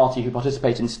Bolshevik Party who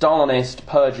participated in Stalinist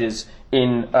purges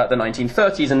in the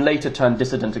 1930s and later turned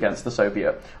dissident against the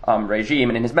Soviet regime.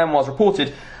 And in his memoirs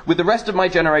reported, "With the rest of my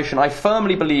generation, I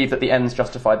firmly believe that the ends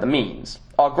justified the means.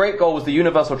 Our great goal was the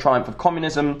universal triumph of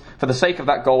communism. For the sake of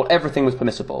that goal, everything was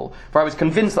permissible. For I was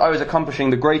convinced that I was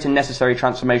accomplishing the great and necessary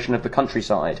transformation of the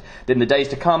countryside, that in the days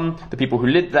to come, the people who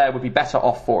lived there would be better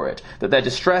off for it, that their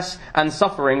distress and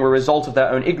suffering were a result of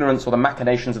their own ignorance or the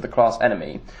machinations of the class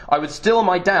enemy. I would still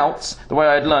my doubts the way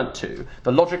I had learnt to.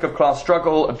 The logic of class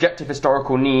struggle, objective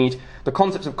historical need, the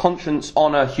concepts of conscience,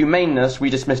 honour, humaneness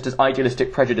we dismissed as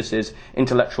idealistic prejudices,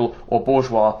 intellectual or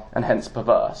bourgeois, and hence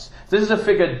perverse." This is a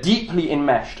figure deeply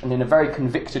enmeshed and in a very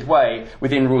convicted way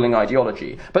within ruling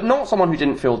ideology, but not someone who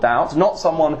didn't feel doubt, not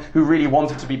someone who really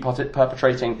wanted to be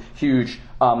perpetrating hugely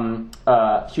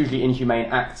inhumane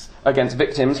acts against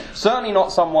victims, certainly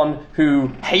not someone who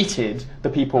hated the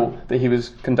people that he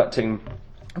was conducting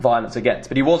violence against,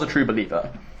 but he was a true believer.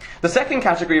 The second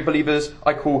category of believers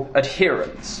I call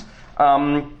adherents.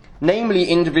 Namely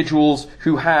individuals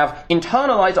who have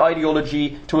internalised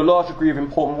ideology to a large degree of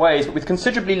important ways, but with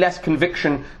considerably less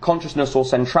conviction, consciousness or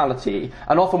centrality,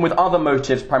 and often with other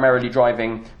motives primarily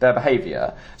driving their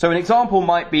behaviour. So an example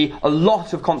might be a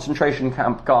lot of concentration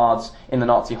camp guards in the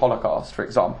Nazi Holocaust, for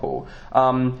example.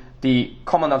 The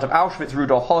commandant of Auschwitz,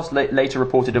 Rudolf Höss, later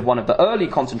reported of one of the early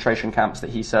concentration camps that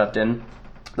he served in,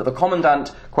 that the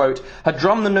commandant, quote, had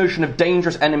drummed the notion of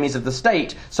dangerous enemies of the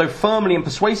state so firmly and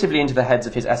persuasively into the heads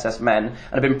of his SS men, and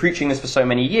had been preaching this for so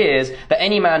many years, that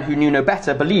any man who knew no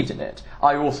better believed in it.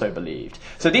 I also believed.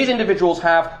 So these individuals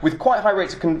have, with quite high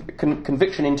rates of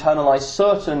conviction, internalized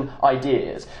certain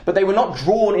ideas, but they were not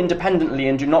drawn independently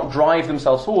and do not drive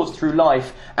themselves forwards through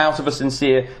life out of a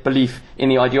sincere belief in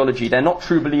the ideology. They're not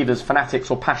true believers, fanatics,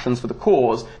 or passions for the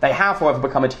cause. They have, however,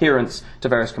 become adherents to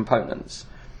various components.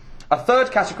 A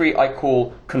third category I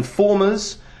call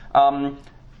conformers,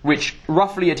 which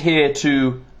roughly adhere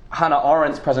to Hannah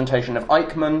Arendt's presentation of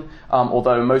Eichmann,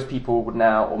 although most people would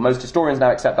now, or most historians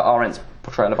now, accept that Arendt's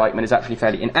portrayal of Eichmann is actually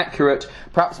fairly inaccurate.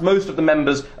 Perhaps most of the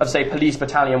members of, say, Police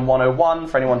Battalion 101,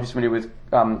 for anyone who's familiar with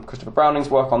Christopher Browning's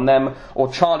work on them,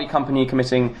 or Charlie Company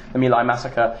committing the My Lai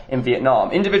massacre in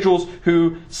Vietnam. Individuals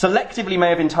who selectively may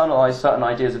have internalized certain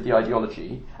ideas of the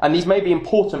ideology, and these may be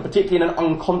important, particularly in an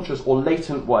unconscious or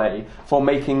latent way, for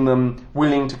making them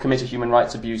willing to commit a human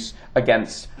rights abuse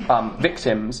against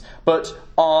victims, but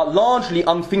are largely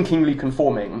unthinkingly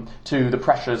conforming to the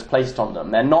pressures placed on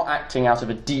them. They're not acting out of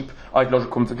a deep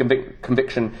ideological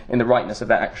conviction in the rightness of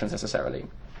their actions necessarily.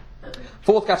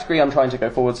 Fourth category, I'm trying to go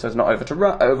forward so as not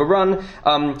overrun.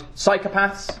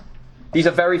 Psychopaths. These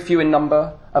are very few in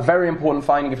number. A very important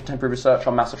finding of contemporary research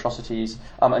on mass atrocities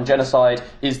and genocide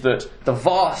is that the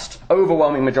vast,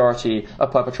 overwhelming majority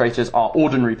of perpetrators are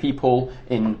ordinary people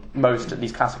in most, at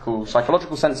least classical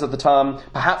psychological sense of the term.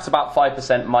 Perhaps about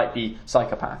 5% might be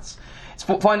psychopaths.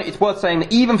 It's worth saying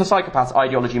that even for psychopaths,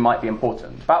 ideology might be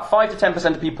important. About 5 to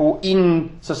 10% of people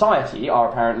in society are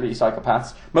apparently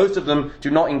psychopaths. Most of them do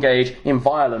not engage in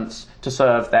violence to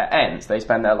serve their ends. They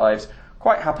spend their lives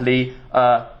quite happily,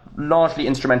 largely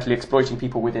instrumentally exploiting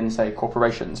people within, say,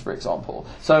 corporations, for example.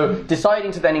 So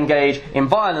deciding to then engage in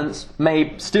violence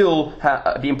may still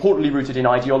be importantly rooted in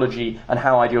ideology and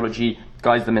how ideology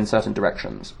guides them in certain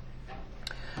directions.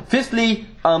 Fifthly,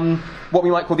 what we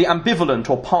might call the ambivalent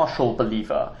or partial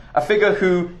believer, a figure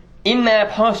who, in their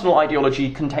personal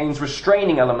ideology, contains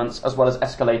restraining elements as well as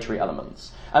escalatory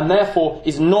elements, and therefore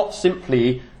is not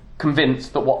simply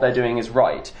convinced that what they're doing is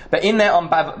right, but but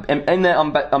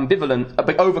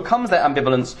overcomes their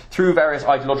ambivalence through various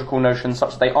ideological notions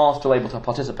such that they are still able to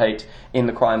participate in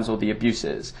the crimes or the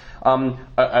abuses.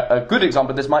 A good example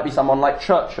of this might be someone like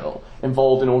Churchill,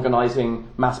 involved in organising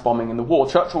mass bombing in the war.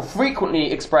 Churchill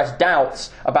frequently expressed doubts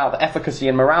about the efficacy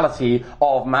and morality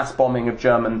of mass bombing of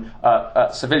German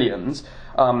civilians.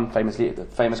 Famously, the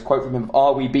famous quote from him,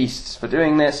 "Are we beasts for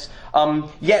doing this?"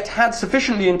 Yet had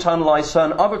sufficiently internalized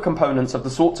certain other components of the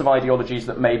sorts of ideologies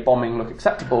that made bombing look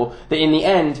acceptable, that in the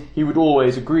end he would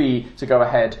always agree to go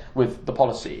ahead with the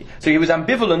policy. So he was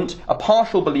ambivalent, a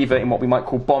partial believer in what we might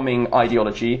call bombing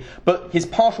ideology, but his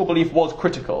partial belief was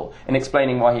critical in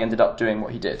explaining why he ended up doing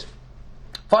what he did.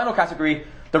 Final category,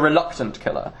 the reluctant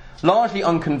killer. Largely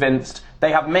unconvinced,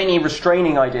 they have many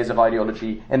restraining ideas of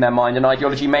ideology in their mind, and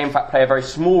ideology may in fact play a very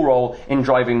small role in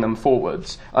driving them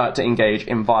forwards to engage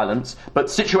in violence. But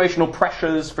situational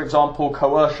pressures, for example,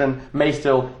 coercion, may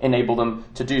still enable them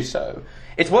to do so.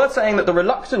 It's worth saying that the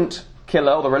reluctant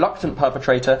killer, or the reluctant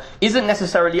perpetrator, isn't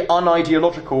necessarily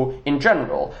unideological in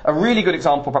general. A really good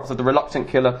example, perhaps, of the reluctant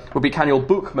killer would be Kaniel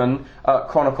Buchmann,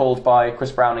 chronicled by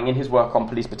Chris Browning in his work on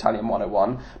Police Battalion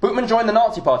 101. Buchmann joined the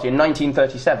Nazi Party in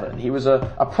 1937. He was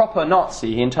a proper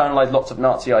Nazi. He internalized lots of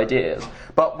Nazi ideas.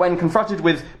 But when confronted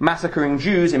with massacring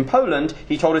Jews in Poland,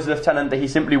 he told his lieutenant that he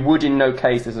simply would in no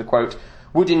case, this is a quote,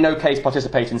 would in no case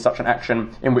participate in such an action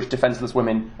in which defenseless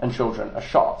women and children are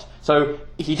shot. So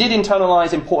he did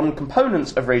internalize important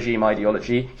components of regime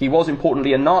ideology. He was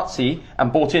importantly a Nazi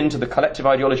and bought into the collective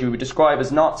ideology we would describe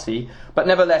as Nazi, but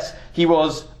nevertheless he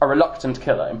was a reluctant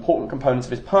killer. Important components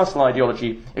of his personal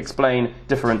ideology explain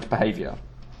different behaviour.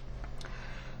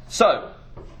 So,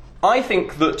 I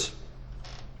think that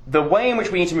the way in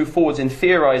which we need to move forwards in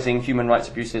theorising human rights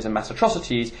abuses and mass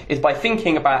atrocities is by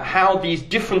thinking about how these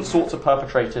different sorts of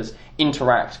perpetrators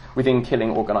interact within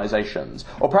killing organisations.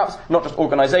 Or perhaps not just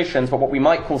organisations, but what we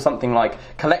might call something like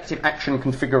collective action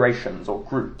configurations or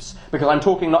groups. Because I'm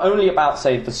talking not only about,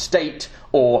 say, the state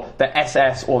or the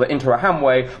SS or the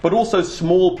Interahamwe, but also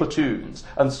small platoons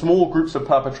and small groups of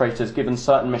perpetrators given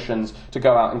certain missions to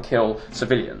go out and kill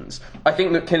civilians. I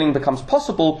think that killing becomes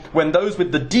possible when those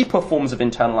with the deeper forms of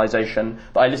internalisation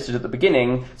that I listed at the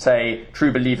beginning, say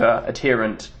true believer,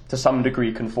 adherent, to some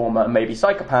degree conformer, and maybe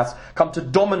psychopaths, come to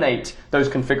dominate those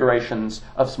configurations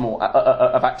of small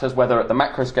of actors, whether at the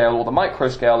macro scale or the micro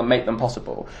scale, and make them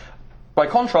possible. By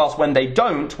contrast, when they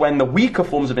don't, when the weaker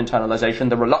forms of internalization,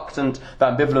 the reluctant, the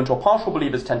ambivalent or partial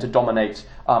believers tend to dominate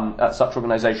such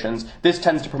organizations, this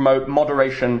tends to promote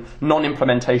moderation,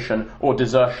 non-implementation or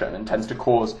desertion, and tends to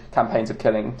cause campaigns of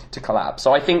killing to collapse.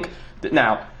 So I think that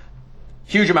now,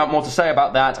 huge amount more to say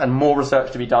about that and more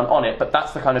research to be done on it, but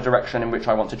that's the kind of direction in which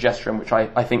I want to gesture and which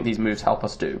I think these moves help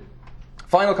us do.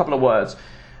 Final couple of words.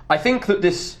 I think that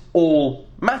this all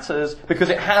matters because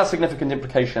it has significant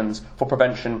implications for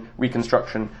prevention,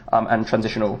 reconstruction, and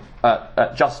transitional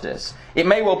justice. It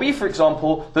may well be, for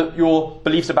example, that your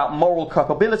beliefs about moral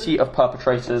culpability of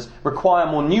perpetrators require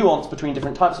more nuance between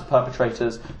different types of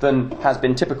perpetrators than has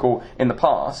been typical in the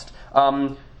past.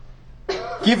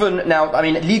 Given now, I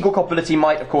mean, legal culpability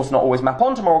might, of course, not always map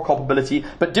onto moral culpability,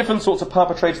 but different sorts of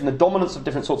perpetrators and the dominance of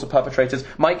different sorts of perpetrators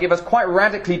might give us quite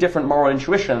radically different moral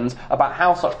intuitions about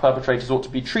how such perpetrators ought to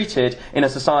be treated in a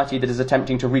society that is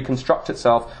attempting to reconstruct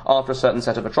itself after a certain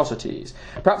set of atrocities.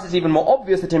 Perhaps it's even more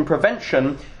obvious that in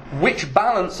prevention, which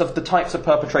balance of the types of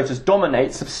perpetrators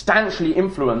dominate substantially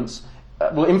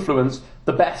will influence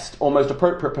the best or most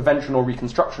appropriate prevention or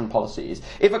reconstruction policies.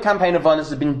 If a campaign of violence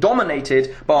has been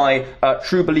dominated by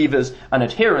true believers and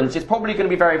adherents, it's probably going to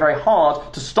be very, very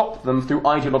hard to stop them through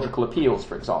ideological appeals,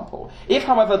 for example. If,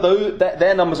 however,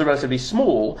 their numbers are relatively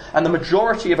small, and the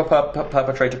majority of a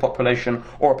perpetrator population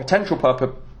or a potential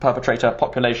perpetrator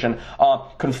population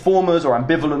are conformers or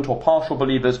ambivalent or partial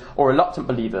believers or reluctant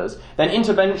believers, then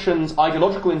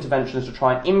ideological interventions to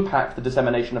try and impact the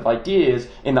dissemination of ideas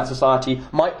in that society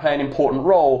might play an important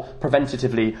role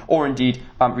preventatively or indeed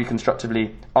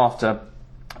reconstructively after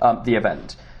the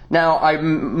event. Now,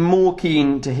 I'm more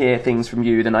keen to hear things from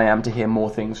you than I am to hear more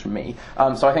things from me.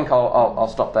 So I think I'll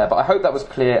stop there. But I hope that was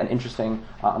clear and interesting,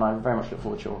 and I very much look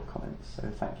forward to your comments. So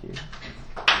thank you.